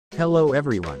Hello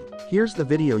everyone, here's the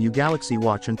video you Galaxy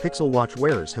Watch and Pixel Watch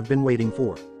wearers have been waiting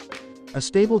for. A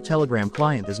stable Telegram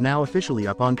client is now officially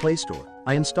up on Play Store.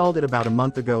 I installed it about a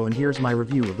month ago and here's my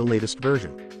review of the latest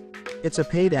version. It's a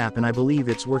paid app and I believe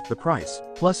it's worth the price,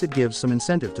 plus it gives some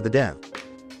incentive to the dev.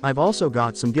 I've also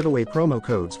got some giveaway promo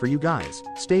codes for you guys,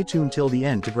 stay tuned till the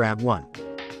end to grab one.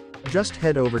 Just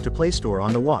head over to Play Store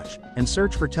on the watch, and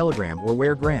search for Telegram or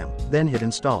Weargram, then hit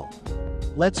install.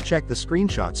 Let's check the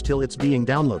screenshots till it's being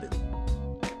downloaded.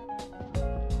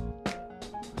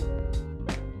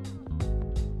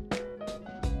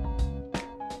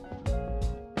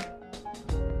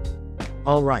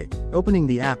 Alright, opening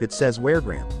the app it says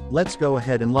Weargram, let's go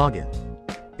ahead and log in.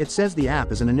 It says the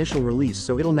app is an initial release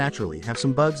so it'll naturally have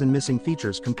some bugs and missing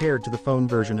features compared to the phone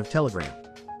version of Telegram.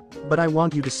 But I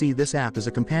want you to see this app as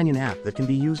a companion app that can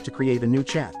be used to create a new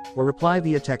chat, or reply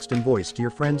via text and voice to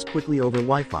your friends quickly over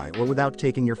Wi-Fi or without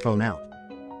taking your phone out.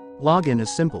 Login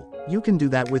is simple, you can do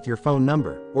that with your phone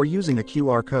number, or using a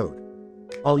QR code.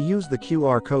 I'll use the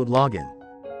QR code login.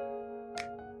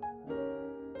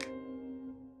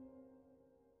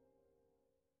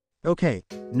 Okay,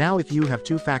 now if you have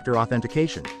two-factor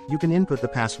authentication, you can input the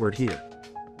password here.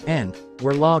 And,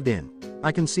 we're logged in.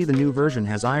 I can see the new version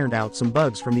has ironed out some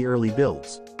bugs from the early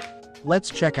builds. Let's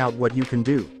check out what you can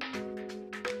do.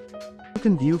 You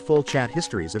can view full chat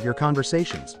histories of your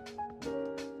conversations.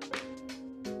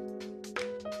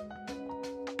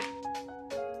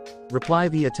 Reply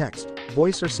via text,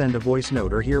 voice or send a voice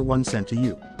note or hear one sent to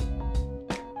you.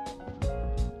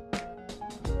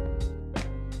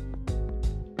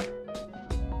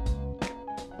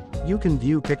 You can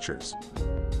view pictures.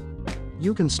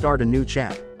 You can start a new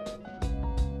chat.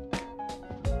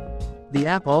 The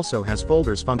app also has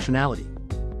folders functionality.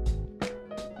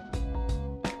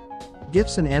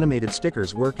 GIFs and animated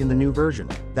stickers work in the new version,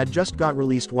 that just got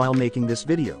released while making this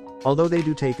video, although they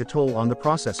do take a toll on the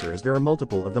processor as there are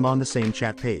multiple of them on the same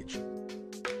chat page.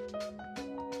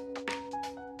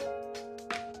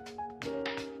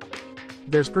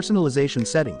 There's personalization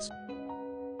settings.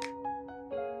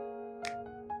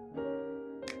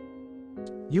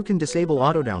 You can disable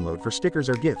auto-download for stickers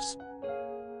or GIFs.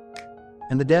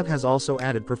 And the dev has also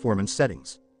added performance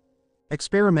settings.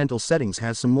 Experimental settings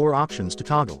has some more options to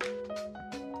toggle.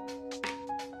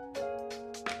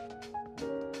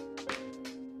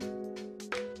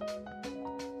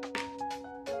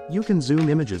 You can zoom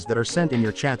images that are sent in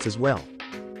your chats as well.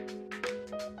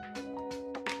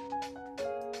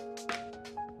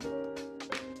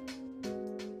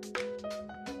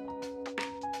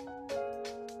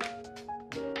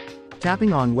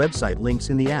 Tapping on website links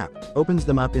in the app opens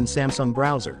them up in Samsung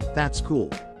browser. That's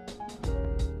cool.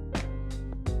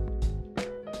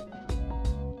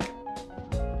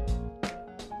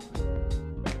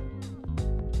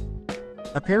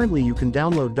 Apparently you can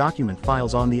download document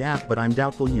files on the app, but I'm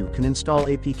doubtful you can install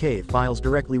APK files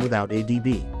directly without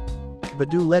ADB. But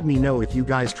do let me know if you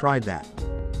guys tried that.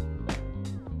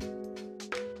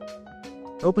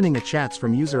 Opening a chats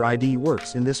from user ID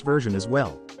works in this version as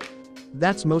well.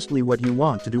 That's mostly what you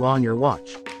want to do on your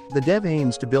watch. The dev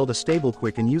aims to build a stable,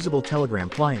 quick and usable Telegram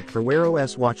client for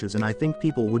WearOS watches, and I think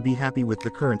people would be happy with the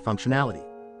current functionality.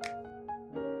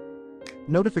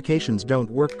 Notifications don't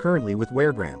work currently with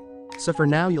Weargram, so for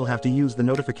now you'll have to use the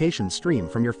notification stream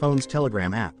from your phone's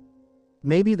Telegram app.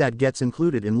 Maybe that gets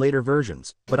included in later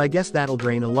versions, but I guess that'll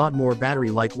drain a lot more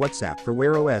battery like WhatsApp for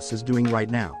WearOS is doing right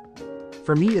now.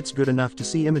 For me it's good enough to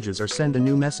see images or send a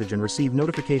new message and receive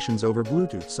notifications over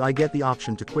Bluetooth, so I get the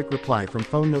option to quick reply from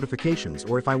phone notifications,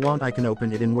 or if I want I can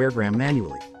open it in Weargram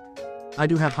manually. I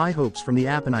do have high hopes from the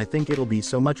app and I think it'll be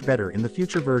so much better in the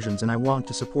future versions, and I want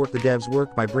to support the devs'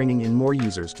 work by bringing in more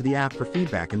users to the app for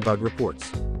feedback and bug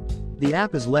reports. The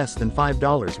app is less than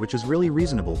 $5, which is really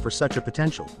reasonable for such a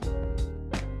potential.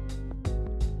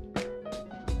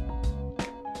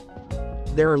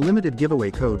 There are limited giveaway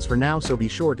codes for now, so be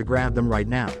sure to grab them right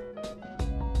now.